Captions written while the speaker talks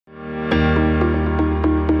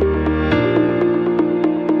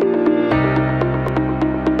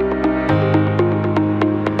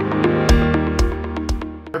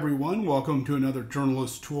welcome to another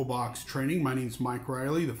Journalist Toolbox training. My name is Mike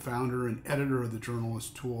Riley, the founder and editor of the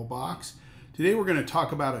Journalist Toolbox. Today we're going to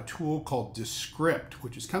talk about a tool called Descript,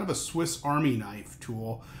 which is kind of a Swiss Army knife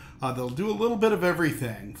tool that'll do a little bit of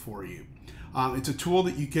everything for you. It's a tool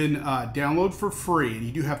that you can download for free, and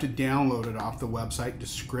you do have to download it off the website,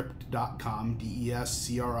 descript.com,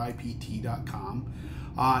 descript.com.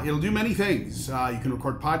 It'll do many things. You can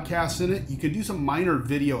record podcasts in it. You can do some minor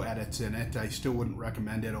video edits in it. I still wouldn't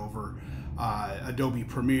recommend it over Adobe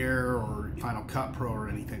Premiere or Final Cut Pro or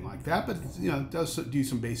anything like that, but it does do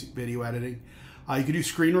some basic video editing. You can do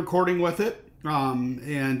screen recording with it,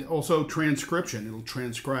 and also transcription. It'll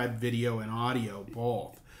transcribe video and audio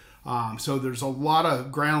both. So there's a lot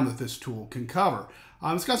of ground that this tool can cover.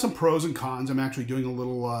 It's got some pros and cons. I'm actually doing a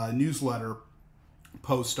little newsletter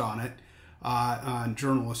post on it on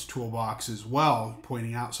Journalist Toolbox as well,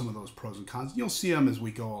 pointing out some of those pros and cons. You'll see them as we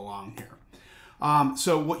go along here.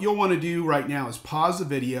 So what you'll want to do right now is pause the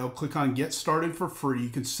video, click on Get Started for free. You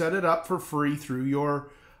can set it up for free through your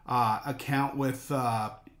account with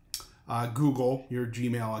Google, your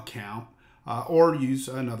Gmail account, or use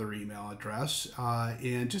another email address.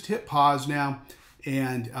 And just hit pause now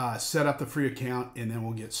and set up the free account, and then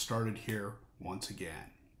we'll get started here once again.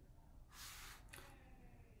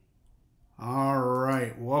 All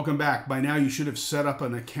right, welcome back. By now you should have set up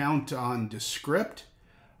an account on Descript,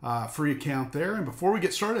 free account there. And before we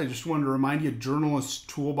get started, I just wanted to remind you,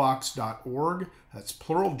 journalisttoolbox.org. That's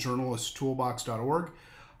plural, journalisttoolbox.org.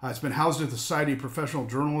 It's been housed at the Society of Professional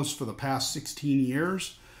Journalists for the past 16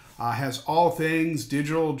 years. Has all things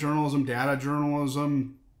digital journalism, data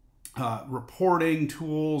journalism, reporting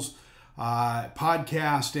tools,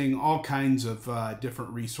 podcasting, all kinds of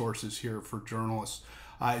different resources here for journalists.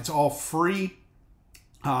 It's all free,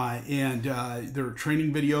 and there are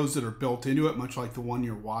training videos that are built into it, much like the one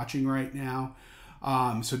you're watching right now.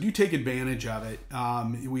 So do take advantage of it.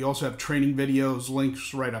 We also have training videos,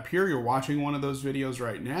 links right up here. You're watching one of those videos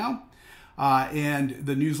right now. And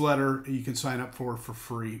the newsletter you can sign up for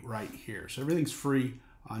free right here. So everything's free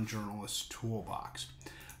on Journalist Toolbox.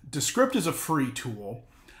 Descript is a free tool.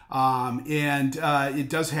 And it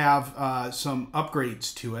does have some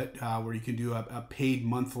upgrades to it where you can do a paid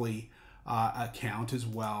monthly account as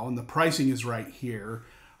well. And the pricing is right here.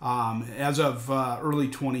 As of early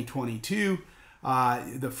 2022,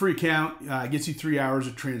 the free account gets you 3 hours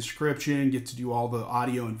of transcription, gets to do all the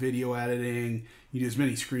audio and video editing. You do as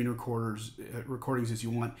many screen recordings as you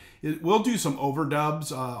want. It will do some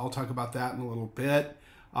overdubs. I'll talk about that in a little bit.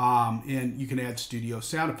 And you can add studio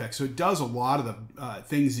sound effects. So it does a lot of the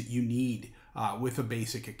things that you need with a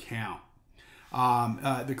basic account.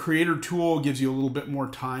 The creator tool gives you a little bit more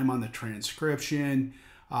time on the transcription.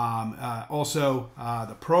 Also,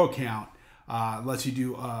 the pro account lets you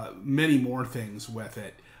do many more things with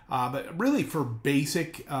it. But really for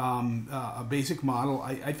basic, a basic model,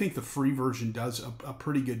 I think the free version does a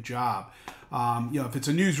pretty good job. If it's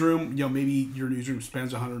a newsroom, maybe your newsroom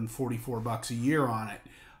spends $144 a year on it.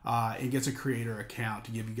 It gets a creator account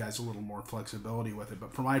to give you guys a little more flexibility with it.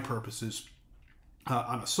 But for my purposes,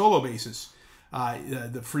 on a solo basis,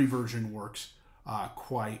 the free version works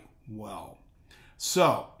quite well.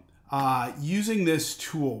 So using this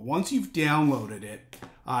tool, once you've downloaded it,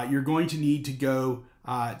 you're going to need to go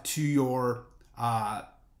to your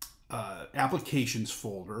applications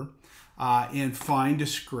folder and find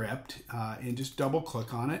Descript and just double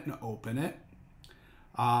click on it and open it.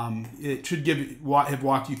 It should have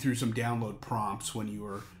walked you through some download prompts when you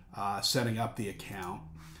were setting up the account.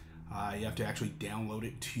 You have to actually download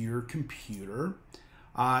it to your computer.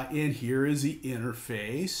 And here is the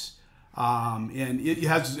interface. And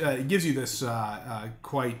it gives you this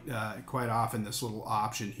quite often, this little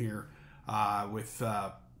option here with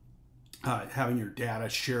having your data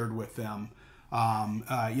shared with them.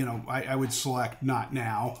 I would select not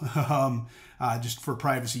now, just for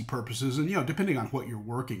privacy purposes, and depending on what you're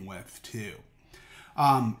working with too.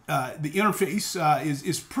 The interface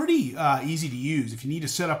is pretty easy to use. If you need to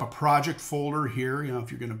set up a project folder here,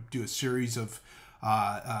 if you're going to do a series of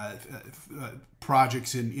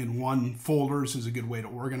projects in one folder, this is a good way to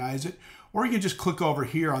organize it. Or you can just click over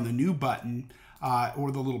here on the new button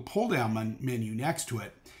or the little pull down menu next to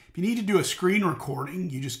it. If you need to do a screen recording,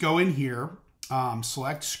 you just go in here,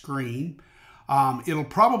 select screen. It'll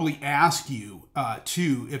probably ask you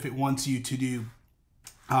if it wants you to do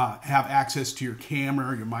have access to your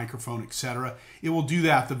camera, your microphone, etc. It will do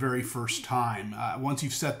that the very first time. Once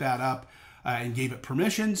you've set that up and gave it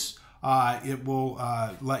permissions, it will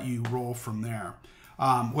let you roll from there.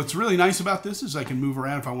 What's really nice about this is I can move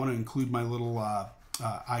around if I want to include my little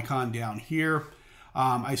icon down here.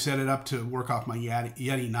 I set it up to work off my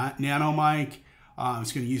Yeti Nano mic.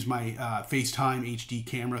 It's going to use my FaceTime HD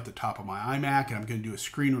camera at the top of my iMac, and I'm going to do a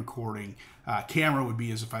screen recording. Camera would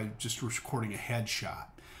be as if I just was recording a headshot.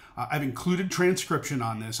 I've included transcription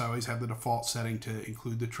on this. I always have the default setting to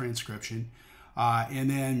include the transcription. And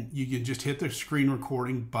then you can just hit the screen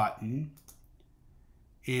recording button,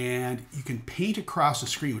 and you can paint across the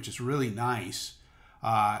screen, which is really nice.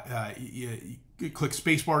 You click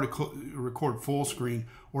spacebar to record full screen,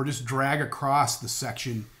 or just drag across the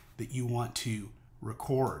section that you want to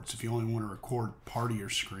record. So if you only want to record part of your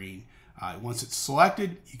screen, once it's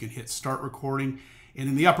selected, you can hit start recording. And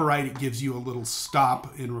in the upper right, it gives you a little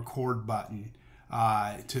stop and record button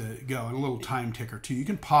to go, and a little time ticker too. You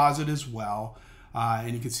can pause it as well.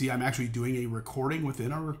 And you can see I'm actually doing a recording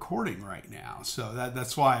within a recording right now. So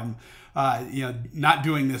that's why I'm not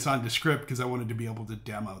doing this on Descript, because I wanted to be able to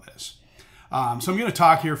demo this. So I'm going to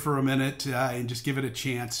talk here for a minute and just give it a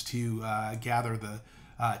chance to gather the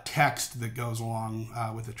text that goes along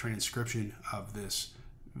with the transcription of this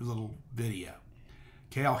little video.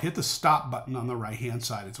 Okay, I'll hit the stop button on the right-hand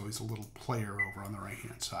side. It's always a little player over on the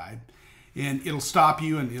right-hand side. And it'll stop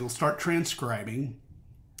you and it'll start transcribing.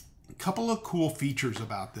 A couple of cool features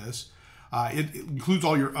about this. It includes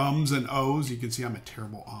all your ums and ohs. You can see I'm a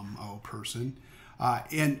terrible oh person.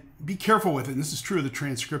 And be careful with it. And this is true of the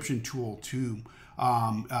transcription tool too.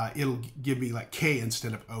 It'll give me like K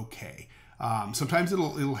instead of OK. Sometimes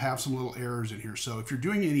it'll have some little errors in here. So if you're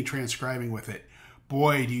doing any transcribing with it,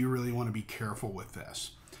 boy, do you really want to be careful with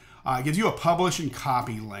this. It gives you a publish and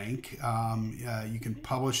copy link. You can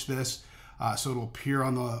publish this. So it'll appear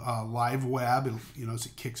on the live web. As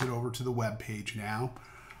it kicks it over to the web page now.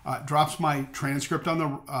 Drops my transcript on the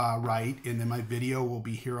right, and then my video will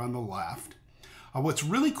be here on the left. What's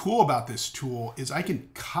really cool about this tool is I can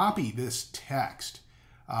copy this text,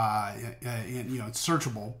 and it's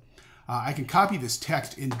searchable. I can copy this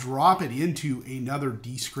text and drop it into another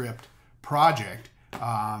Descript project.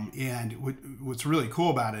 And what's really cool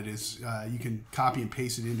about it is you can copy and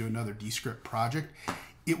paste it into another Descript project.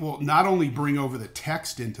 It will not only bring over the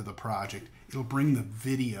text into the project, it'll bring the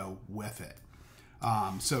video with it.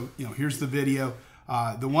 So here's the video.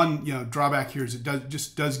 The one drawback here is it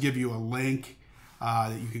just does give you a link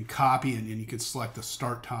that you can copy, and you can select the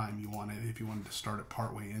start time you want it. If you wanted to start it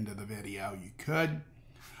partway into the video, you could.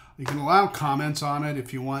 You can allow comments on it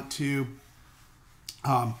if you want to.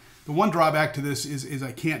 The one drawback to this is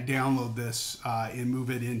I can't download this and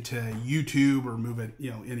move it into YouTube or move it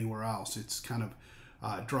anywhere else. It's kind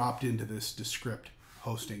of dropped into this Descript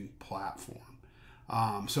hosting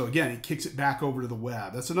platform. So again, it kicks it back over to the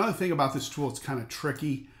web. That's another thing about this tool. It's kind of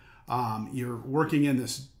tricky. You're working in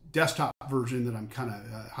this desktop version that I'm kind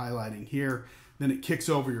of highlighting here. Then it kicks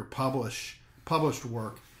over your published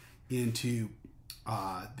work into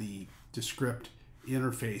the Descript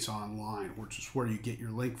interface online, which is where you get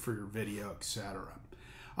your link for your video, etc.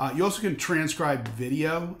 You also can transcribe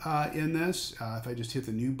video in this. If I just hit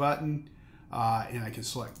the new button, and I can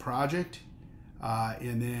select project,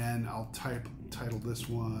 and then I'll title this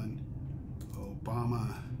one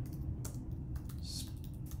Obama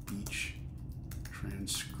Speech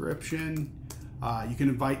Transcription. You can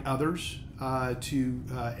invite others to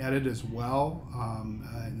edit as well,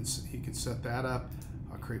 and you can set that up.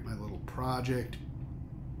 I'll create my little project.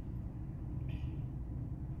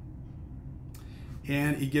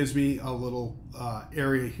 And it gives me a little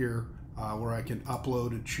area here where I can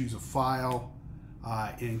upload and choose a file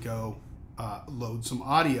and go load some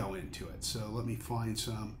audio into it. So let me find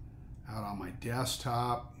some out on my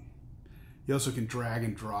desktop. You also can drag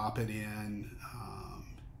and drop it in.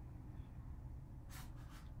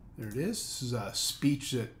 There it is. This is a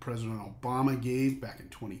speech that President Obama gave back in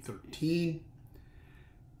 2013.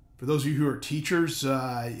 For those of you who are teachers,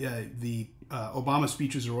 the Obama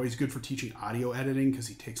speeches are always good for teaching audio editing because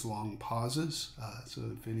he takes long pauses. So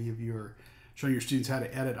if any of you are showing your students how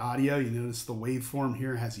to edit audio, you notice the waveform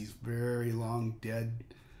here has these very long dead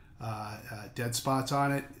spots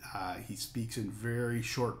on it. He speaks in very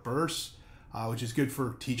short bursts, which is good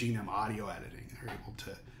for teaching them audio editing. They're able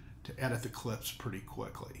to edit the clips pretty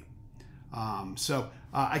quickly. So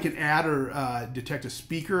I can add or detect a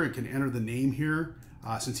speaker. I can enter the name here.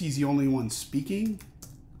 Since he's the only one speaking,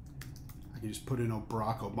 I can just put in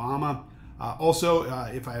Barack Obama. Also,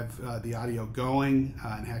 if I have the audio going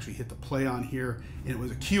and actually hit the play on here, and it was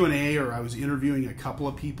a Q&A or I was interviewing a couple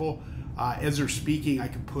of people, as they're speaking, I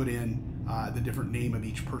can put in the different name of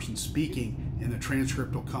each person speaking, and the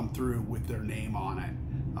transcript will come through with their name on it.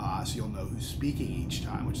 So you'll know who's speaking each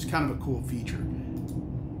time, which is kind of a cool feature.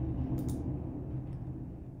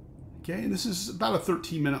 Okay, and this is about a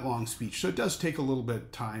 13-minute long speech, so it does take a little bit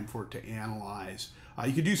of time for it to analyze.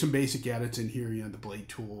 You can do some basic edits in here. You know, the blade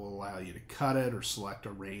tool will allow you to cut it or select a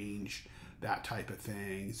range, that type of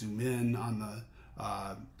thing. Zoom in on the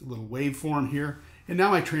little waveform here, and now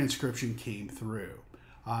my transcription came through.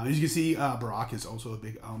 As you can see, Barack is also a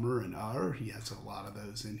big ummer and He has a lot of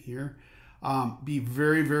those in here. Be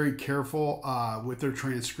very, very careful with their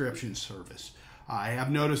transcription service. I have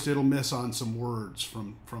noticed it'll miss on some words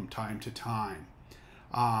from time to time.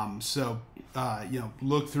 You know,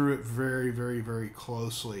 look through it very, very, very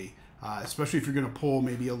closely, especially if you're going to pull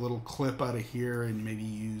maybe a little clip out of here and maybe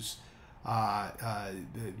use if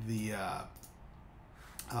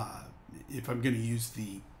I'm going to use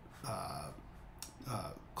the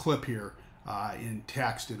clip here in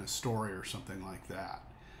text in a story or something like that.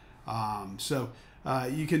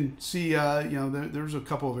 You can see, you know, there's a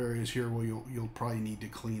couple of areas here where you'll probably need to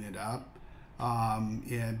clean it up.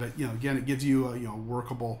 But you know, again, it gives you a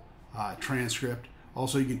workable transcript.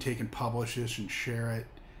 Also, you can take and publish this and share it.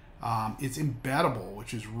 It's embeddable,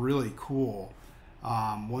 which is really cool.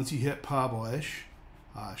 Once you hit publish,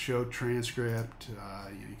 show transcript,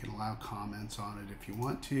 you can allow comments on it if you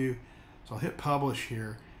want to. So I'll hit publish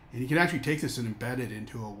here, and you can actually take this and embed it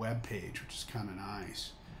into a web page, which is kind of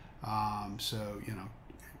nice. You know,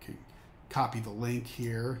 you can copy the link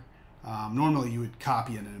here. Normally you would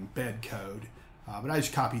copy in an embed code, but I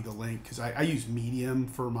just copied the link because I use Medium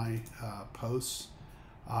for my posts.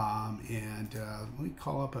 Let me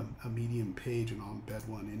call up a Medium page and I'll embed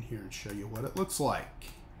one in here and show you what it looks like.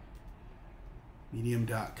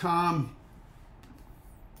 Medium.com.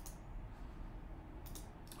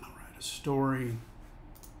 I'll write a story.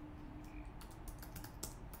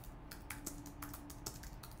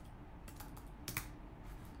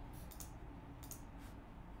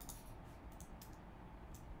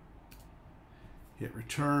 Hit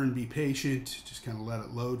return, be patient, just kind of let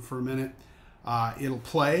it load for a minute. It'll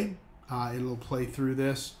play through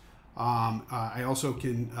this. I also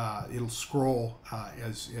can, it'll scroll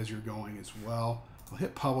as you're going as well. I'll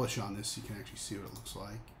hit publish on this so you can actually see what it looks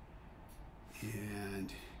like.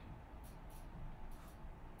 And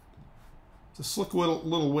it's a slick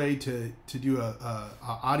little way to do a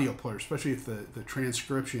audio player, especially if the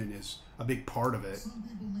transcription is a big part of it. Some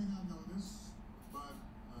people may not know this, but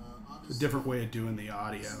It's a different way of doing the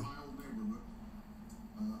audio.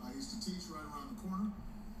 I used to teach right around the corner.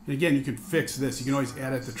 And again, you can fix this. You can always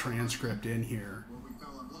edit the transcript in here. Where we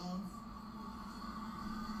fell in love.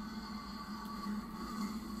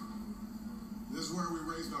 This is where we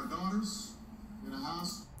raised our daughters in a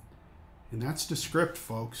house. And that's Descript,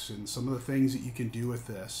 folks, and some of the things that you can do with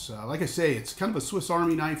this. Like I say, it's kind of a Swiss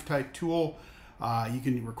Army knife type tool. You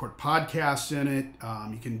can record podcasts in it.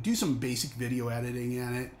 You can do some basic video editing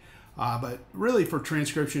in it. But really for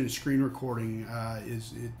transcription and screen recording,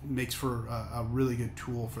 it makes for a really good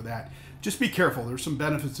tool for that. Just be careful. There's some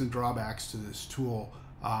benefits and drawbacks to this tool,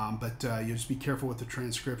 but you just be careful with the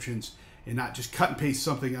transcriptions and not just cut and paste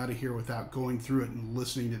something out of here without going through it and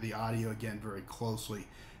listening to the audio again very closely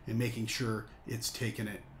and making sure it's taking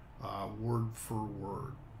it word for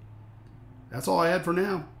word. That's all I had for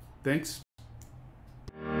now. Thanks.